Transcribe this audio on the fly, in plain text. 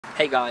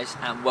Hey guys,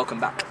 and welcome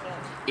back.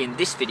 In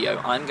this video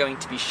I'm going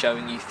to be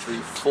showing you through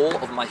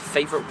 4 of my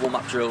favourite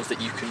warm-up drills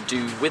that you can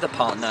do with a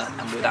partner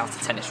and without a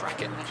tennis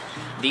racket.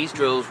 These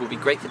drills will be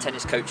great for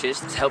tennis coaches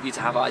to help you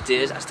to have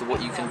ideas as to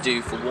what you can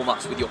do for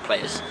warm-ups with your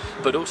players.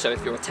 But also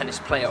if you're a tennis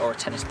player or a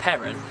tennis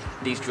parent,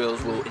 these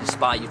drills will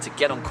inspire you to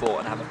get on court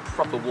and have a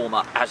proper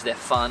warm-up as they're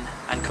fun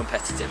and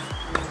competitive.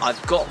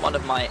 I've got one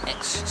of my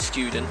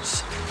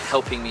ex-students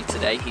helping me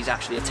today. He's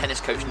actually a tennis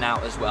coach now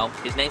as well.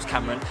 His name's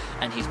Cameron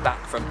and he's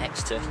back from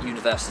Exeter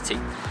University.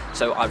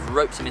 So I've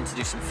roped him in to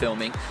do some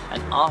filming,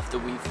 and after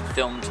we've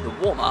filmed the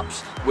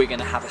warm-ups we're going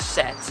to have a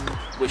set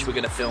which we're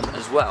going to film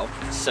as well.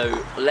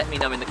 So let me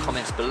know in the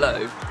comments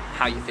below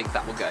how you think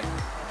that will go.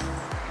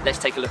 Let's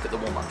take a look at the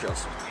warm-up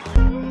drills.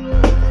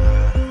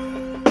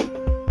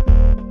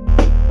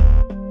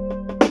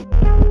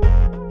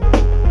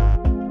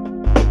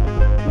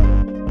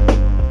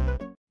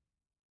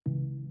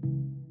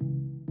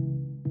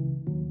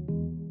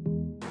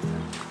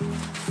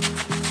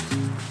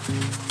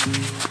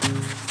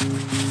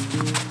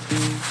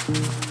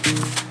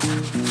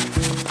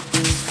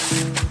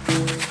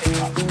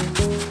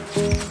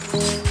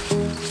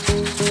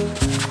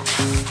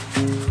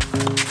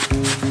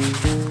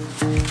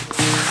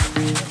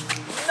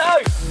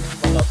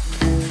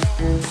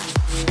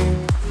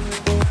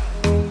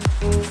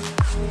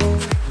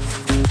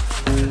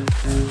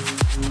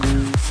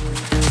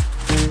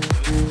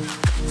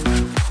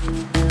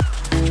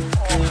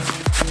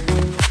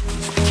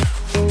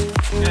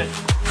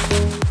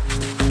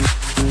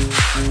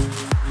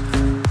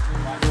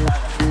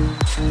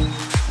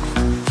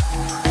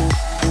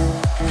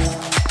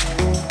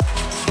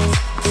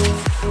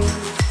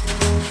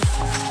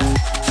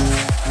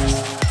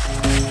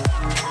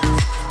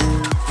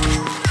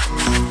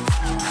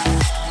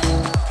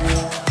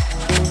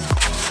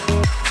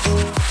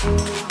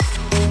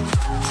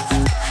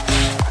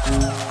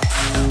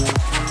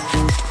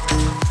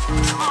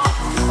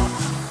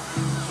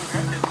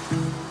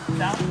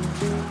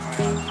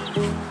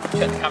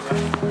 Check the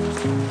camera.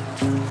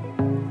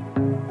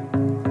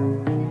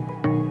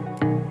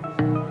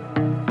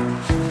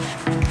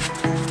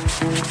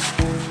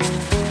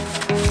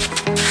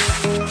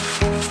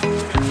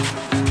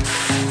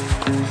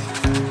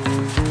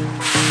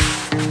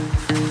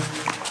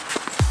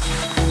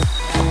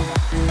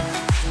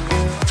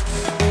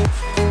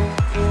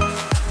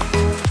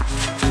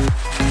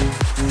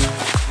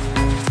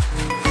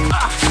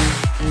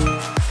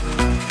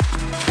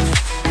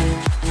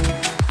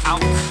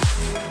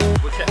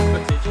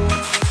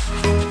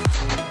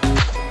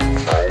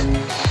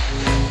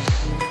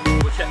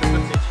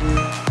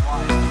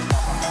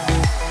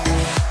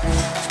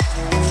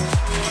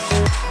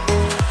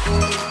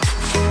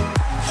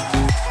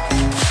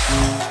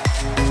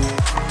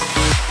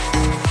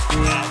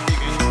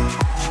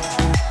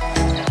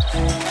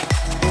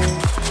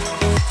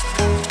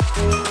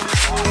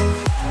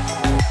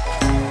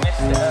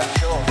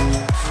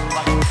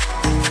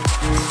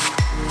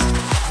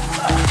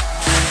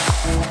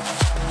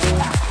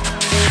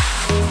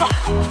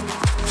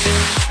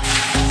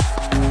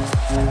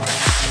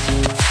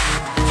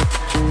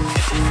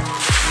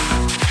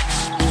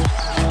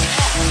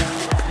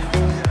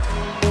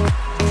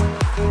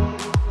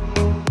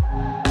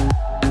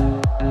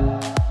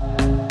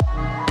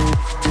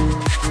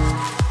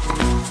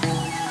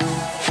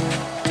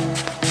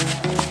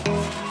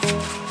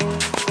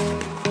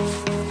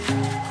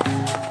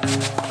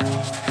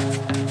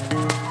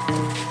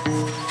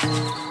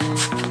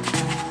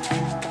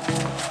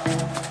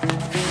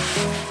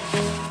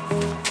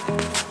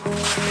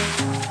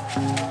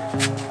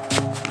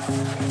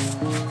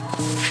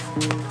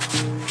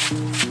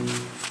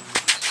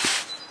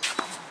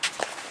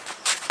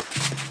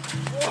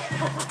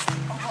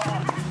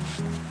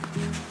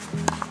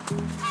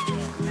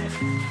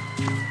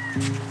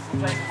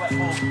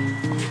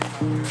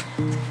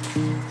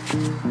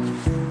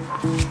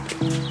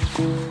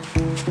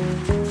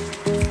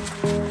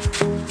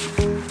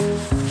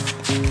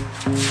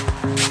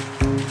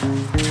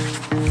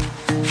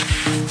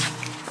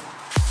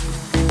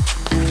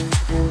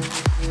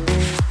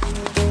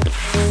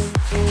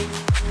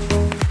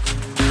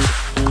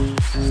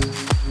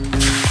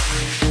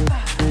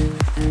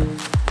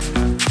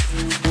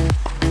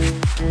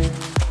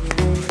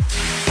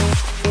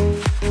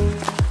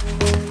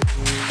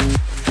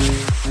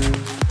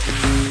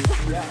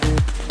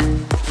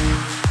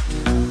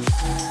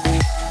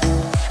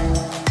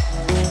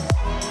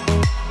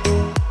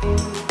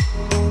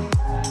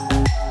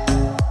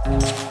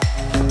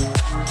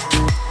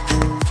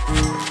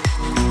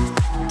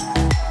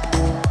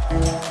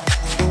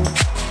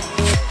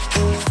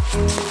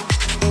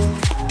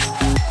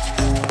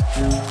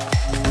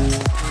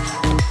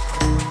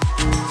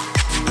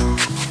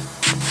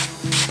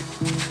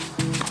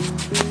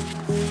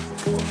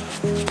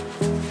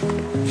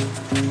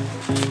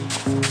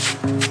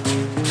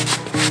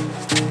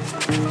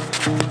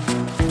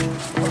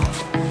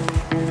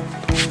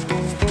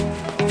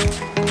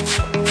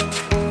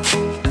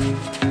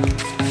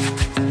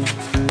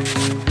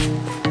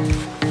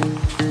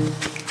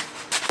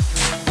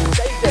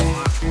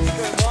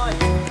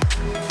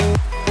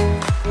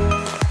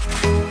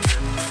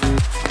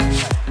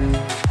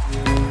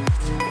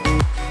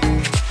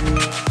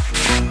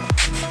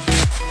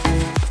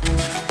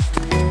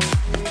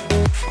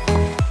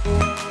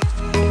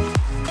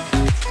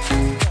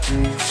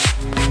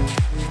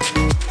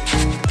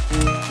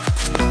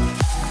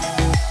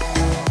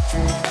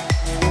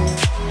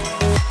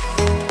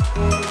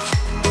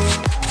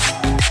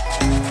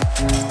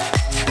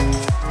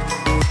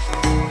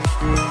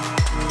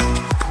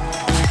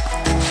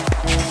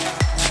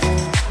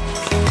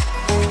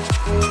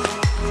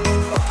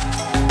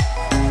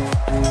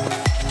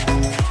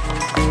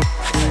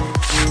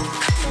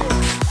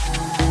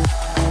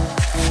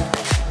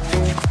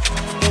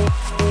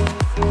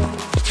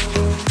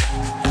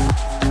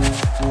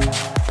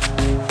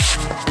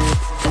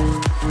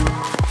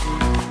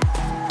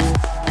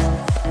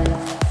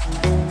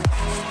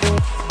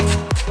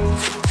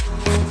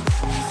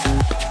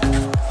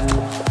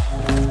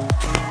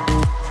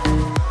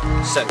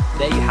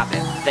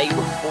 they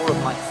were 4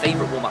 of my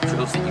favourite warm-up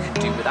drills that you can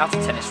do without a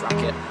tennis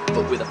racket,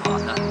 but with a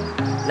partner.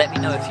 Let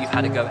me know if you've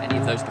had a go at any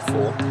of those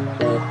before,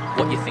 or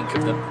what you think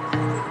of them.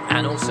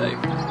 And also,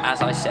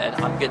 as I said,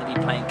 I'm going to be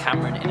playing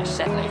Cameron in a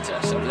set later,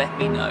 so let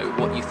me know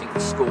what you think the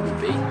score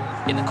will be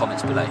in the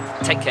comments below.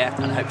 Take care,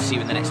 and I hope to see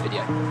you in the next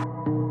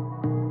video.